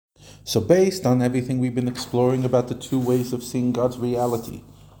So based on everything we've been exploring about the two ways of seeing God's reality,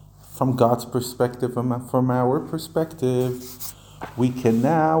 from God's perspective and from our perspective, we can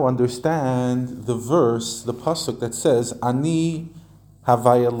now understand the verse, the pasuk that says, Ani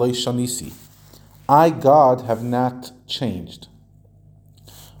Havaya Lo Shanisi. I, God, have not changed.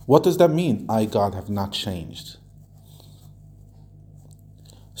 What does that mean, I, God, have not changed?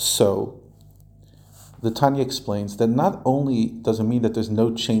 So, the Tanya explains that not only does it mean that there's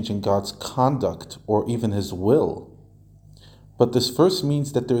no change in God's conduct or even His will, but this verse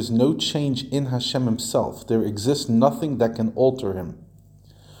means that there is no change in Hashem Himself. There exists nothing that can alter Him.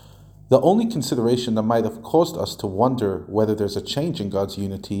 The only consideration that might have caused us to wonder whether there's a change in God's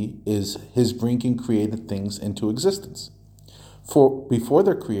unity is His bringing created things into existence. For before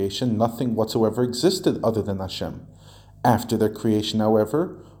their creation, nothing whatsoever existed other than Hashem. After their creation,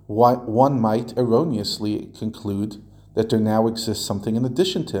 however, one might erroneously conclude that there now exists something in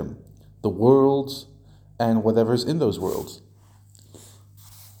addition to Him, the worlds and whatever's in those worlds.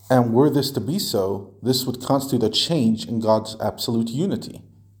 And were this to be so, this would constitute a change in God's absolute unity.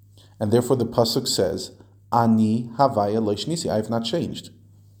 And therefore the pasuk says, Ani Havaya Lo Shanisi, I have not changed.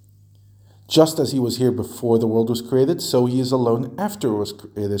 Just as He was here before the world was created, so He is alone after it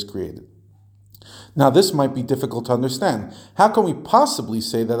is created. Now this might be difficult to understand. How can we possibly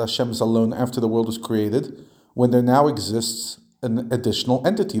say that Hashem is alone after the world was created when there now exists an additional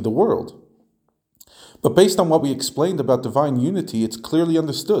entity, the world? But based on what we explained about divine unity, it's clearly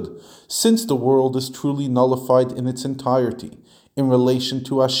understood. Since the world is truly nullified in its entirety in relation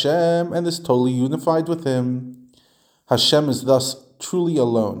to Hashem and is totally unified with Him, Hashem is thus truly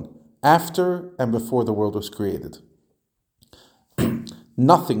alone after and before the world was created.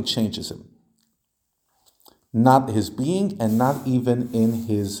 Nothing changes Him. Not His being and not even in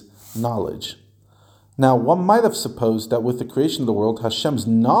His knowledge. Now, one might have supposed that with the creation of the world, Hashem's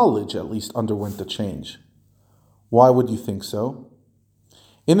knowledge at least underwent a change. Why would you think so?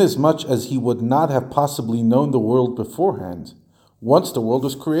 Inasmuch as He would not have possibly known the world beforehand, once the world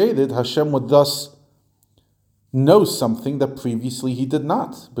was created, Hashem would thus know something that previously He did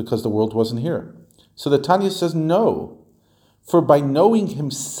not, because the world wasn't here. So the Tanya says no. For by knowing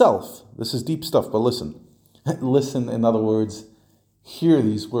Himself, this is deep stuff, but listen. Listen, in other words, hear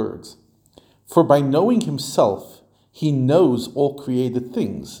these words. For by knowing Himself, He knows all created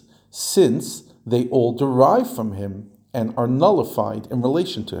things, since they all derive from Him and are nullified in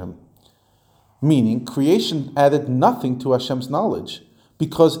relation to Him. Meaning, creation added nothing to Hashem's knowledge,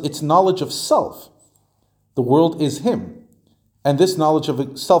 because it's knowledge of self. The world is Him, and this knowledge of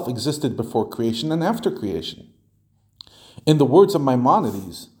itself existed before creation and after creation. In the words of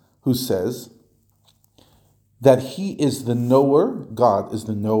Maimonides, who says that He is the knower, God is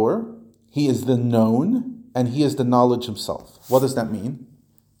the knower, He is the known, and He is the knowledge Himself. What does that mean?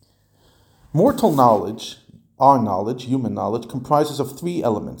 Mortal knowledge, our knowledge, human knowledge, comprises of three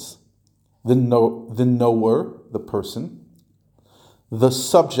elements. The knower, the person, the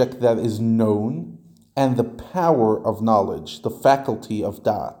subject that is known, and the power of knowledge, the faculty of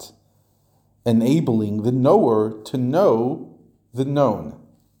dat, enabling the knower to know the known.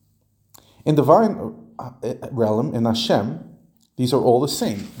 In divine realm, in Hashem, these are all the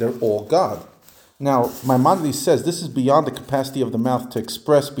same. They're all God. Now, Maimonides says this is beyond the capacity of the mouth to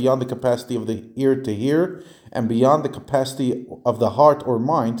express, beyond the capacity of the ear to hear, and beyond the capacity of the heart or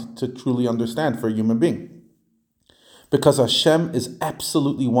mind to truly understand for a human being. Because Hashem is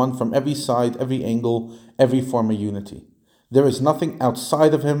absolutely one from every side, every angle, every form of unity. There is nothing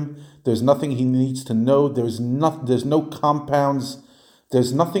outside of Him. There's nothing He needs to know. There's no compounds.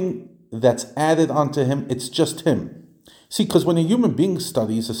 There's nothing that's added onto Him. It's just Him. See, because when a human being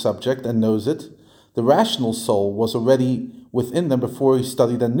studies a subject and knows it, the rational soul was already within them before he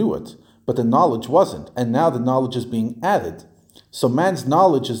studied and knew it, but the knowledge wasn't, and now the knowledge is being added. So man's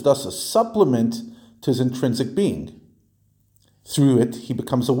knowledge is thus a supplement to his intrinsic being. Through it, he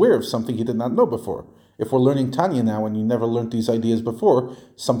becomes aware of something he did not know before. If we're learning Tanya now and you never learned these ideas before,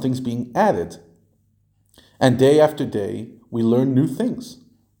 something's being added. And day after day, we learn new things.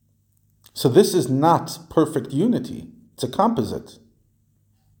 So this is not perfect unity. It's a composite.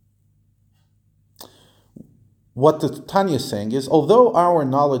 What the Tanya is saying is, although our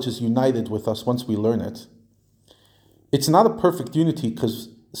knowledge is united with us once we learn it, it's not a perfect unity because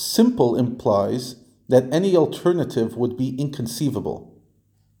simple implies that any alternative would be inconceivable.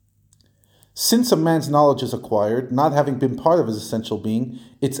 Since a man's knowledge is acquired, not having been part of his essential being,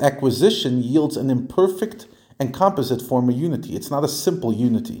 its acquisition yields an imperfect and composite form of unity. It's not a simple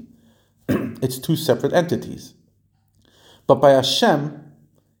unity. It's two separate entities. But by Hashem,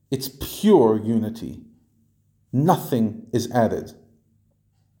 it's pure unity. Nothing is added.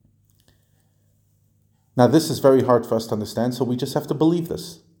 Now, this is very hard for us to understand, so we just have to believe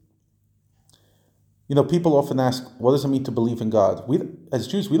this. People often ask, what does it mean to believe in God? We, as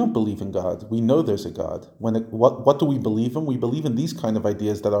Jews, we don't believe in God. We know there's a God. What do we believe in? We believe in these kind of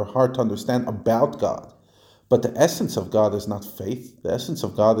ideas that are hard to understand about God. But the essence of God is not faith. The essence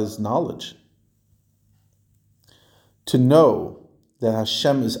of God is knowledge. To know that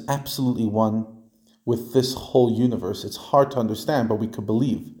Hashem is absolutely one with this whole universe, it's hard to understand, but we could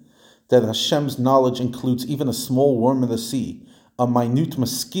believe that Hashem's knowledge includes even a small worm in the sea, a minute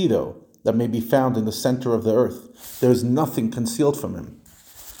mosquito that may be found in the center of the earth. There is nothing concealed from him.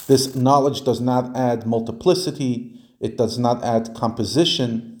 This knowledge does not add multiplicity. It does not add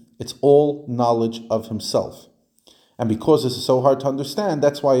composition. It's all knowledge of himself. And because this is so hard to understand,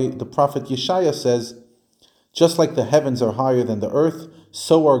 that's why the prophet Yeshaya says, just like the heavens are higher than the earth,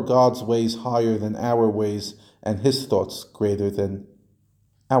 so are God's ways higher than our ways, and his thoughts greater than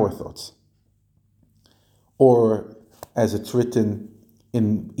our thoughts. Or, as it's written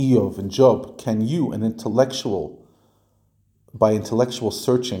in Eov and Job, can you, an intellectual, by intellectual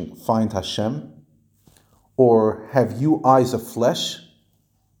searching, find Hashem? Or have you eyes of flesh,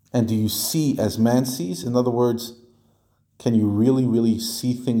 and do you see as man sees? In other words, can you really, really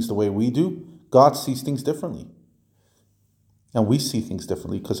see things the way we do? God sees things differently. And we see things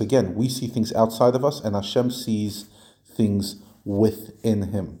differently, because again, we see things outside of us, and Hashem sees things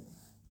within him.